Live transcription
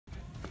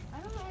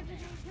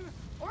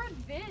Or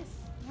this.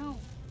 No.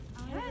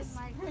 Yes.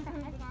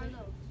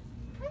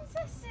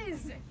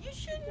 Princesses, you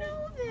should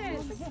know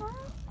this.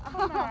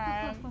 Come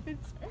on,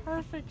 it's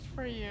perfect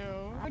for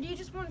you. Or do you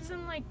just want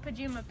some like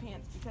pajama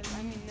pants? Because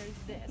I mean, there's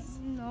this.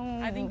 No.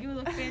 I think you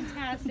look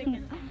fantastic.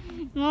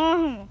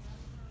 No.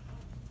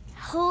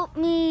 Help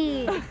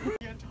me.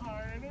 You're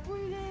tired.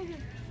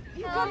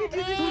 Help me.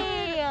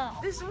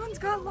 This one's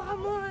got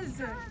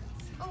llamas.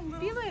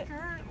 Feel it.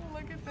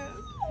 Look at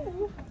this.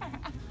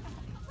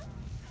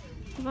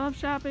 You love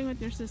shopping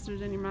with your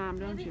sisters and your mom,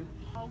 don't you?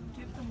 I'll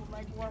get the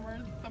leg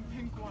warmers, the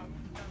pink one.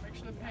 Gotta make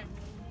sure the pink.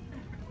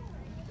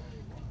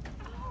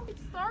 Oh,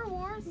 it's Star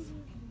Wars.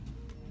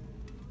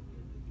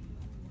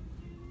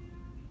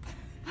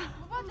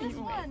 What about this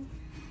one?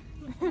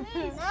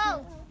 Please.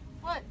 No.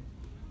 What?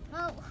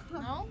 No.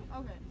 No?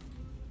 Okay.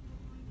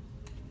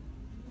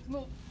 Let's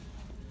move.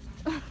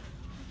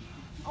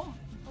 Oh,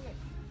 okay.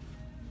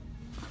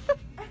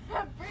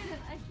 Brayden,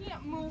 I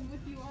can't move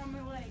with you on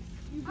my legs.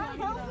 You gotta I'm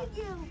get up. helping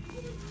you.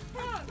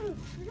 Stop.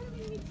 You're gonna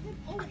make me tip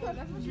over.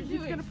 That's what you're doing.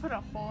 He's gonna put a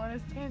hole in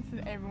his pants and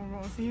everyone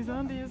will see his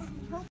undies. You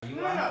want to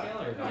kill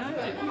her? No, I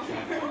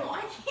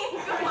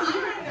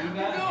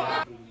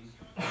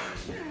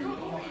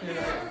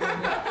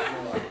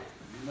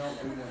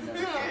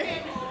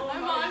can't go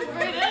I'm on,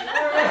 Brayden.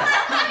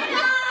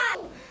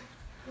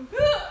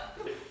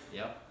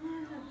 Yep.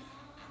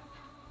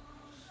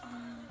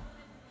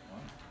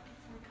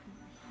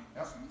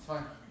 Yep, it's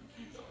fine.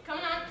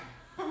 Coming on.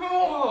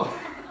 Oh!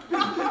 Do you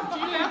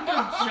have to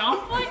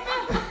jump like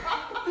that?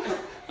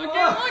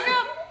 Okay, look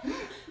up.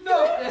 No!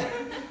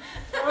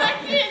 I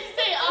can't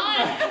stay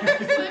on. I'm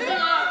slipping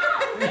off.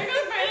 There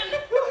goes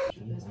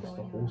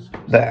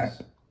Brayden. That.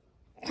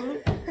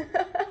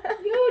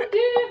 You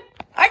did.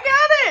 I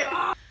got it.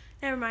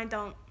 Never mind.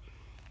 Don't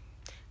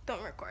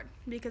record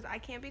because I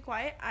can't be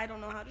quiet. I don't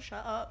know how to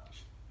shut up.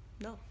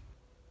 No.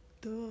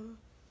 Duh.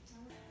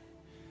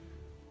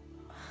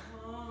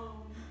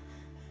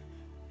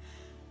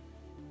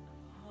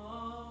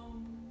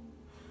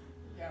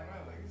 Yeah, my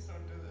legs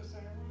don't do this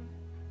anymore.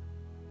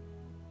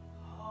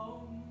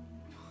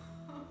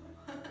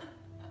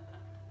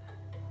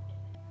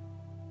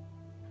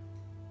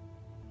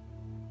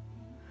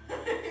 I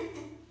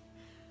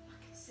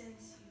can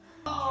sense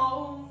you.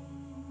 Oh.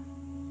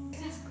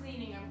 This is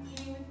cleaning. I'm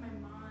cleaning with my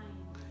mind.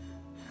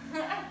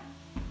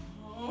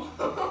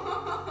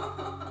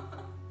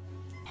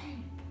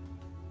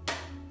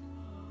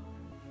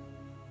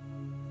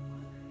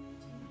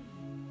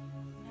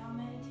 Now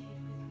meditate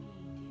with me.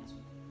 Dance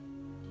with the waves.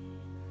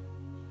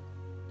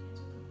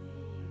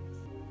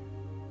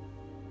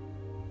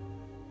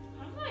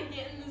 How did I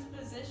get in this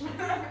position?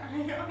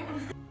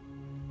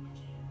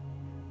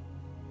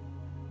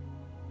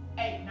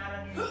 Hey, not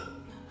underneath.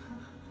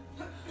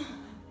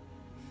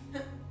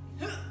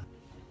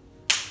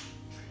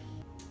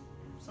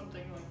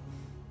 Something like.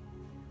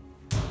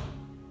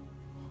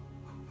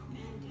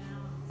 And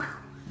down.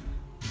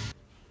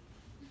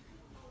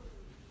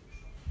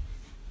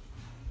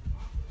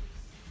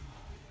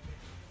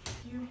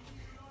 You.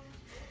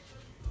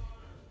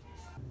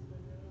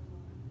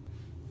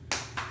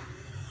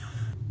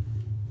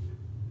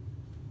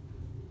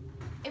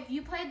 If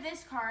you played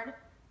this card,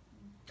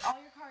 all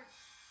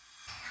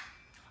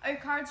your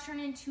cards turn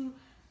into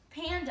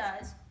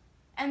pandas,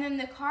 and then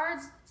the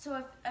cards, so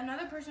if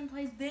another person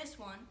plays this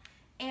one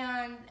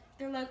and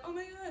they're like, oh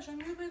my gosh, I'm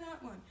gonna play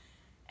that one,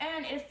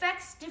 and it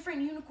affects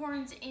different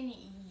unicorns in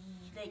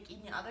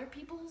other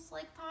people's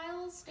like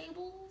piles,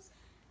 stables,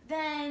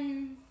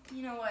 then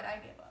you know what, I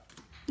give up.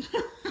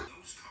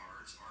 Those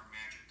cards are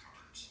magic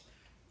cards.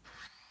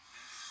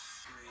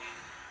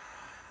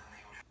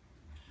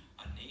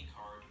 A nay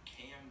card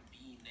can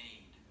be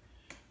nayed,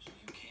 so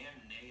you can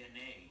nay a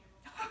nay.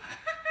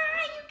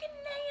 You can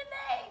nay a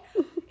nay.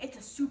 It's a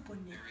super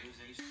nay. There is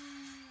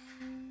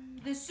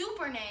a The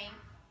super nay.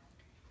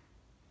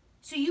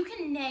 So you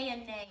can nay a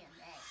nay a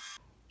nay.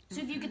 So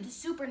if you get the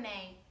super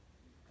nay,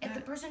 if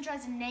the person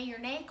tries to nay your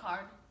nay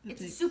card,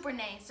 it's a super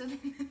nay. So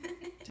then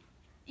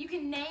you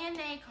can nay a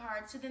nay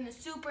card, so then the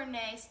super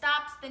nay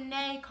stops the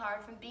nay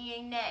card from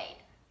being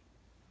nayed.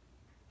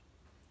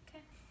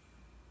 Okay.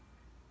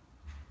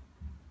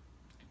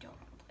 I don't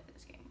want to play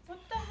this game. What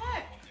the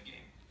heck?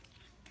 game.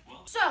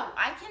 Well, So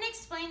I can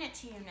explain it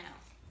to you now.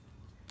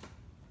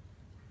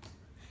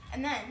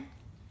 And then,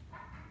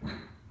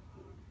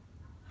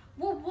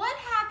 well, what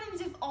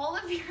happens if all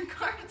of your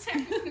cards are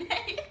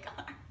nay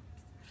cards?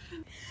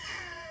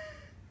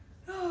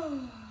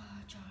 Oh,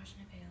 Josh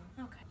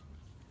Nabil. Okay.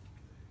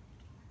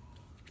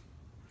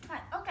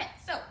 Fine. Okay,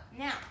 so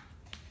now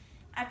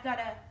I've got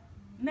a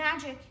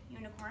magic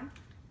unicorn,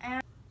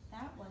 and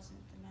that wasn't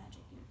the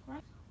magic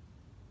unicorn.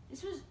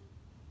 This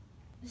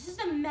is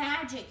the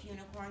magic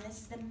unicorn. This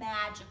is the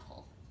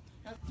magical.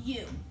 No,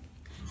 you.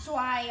 So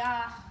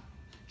I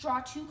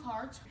draw 2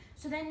 cards.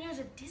 So then there's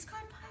a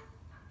discard pile.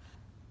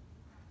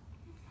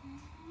 What?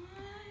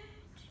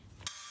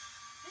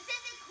 This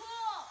isn't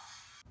cool.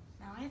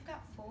 Now I've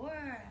got 4.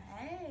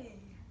 Hey.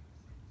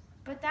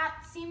 But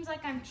that seems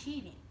like I'm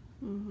cheating.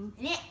 Mm-hmm.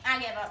 Yeah, I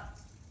give up.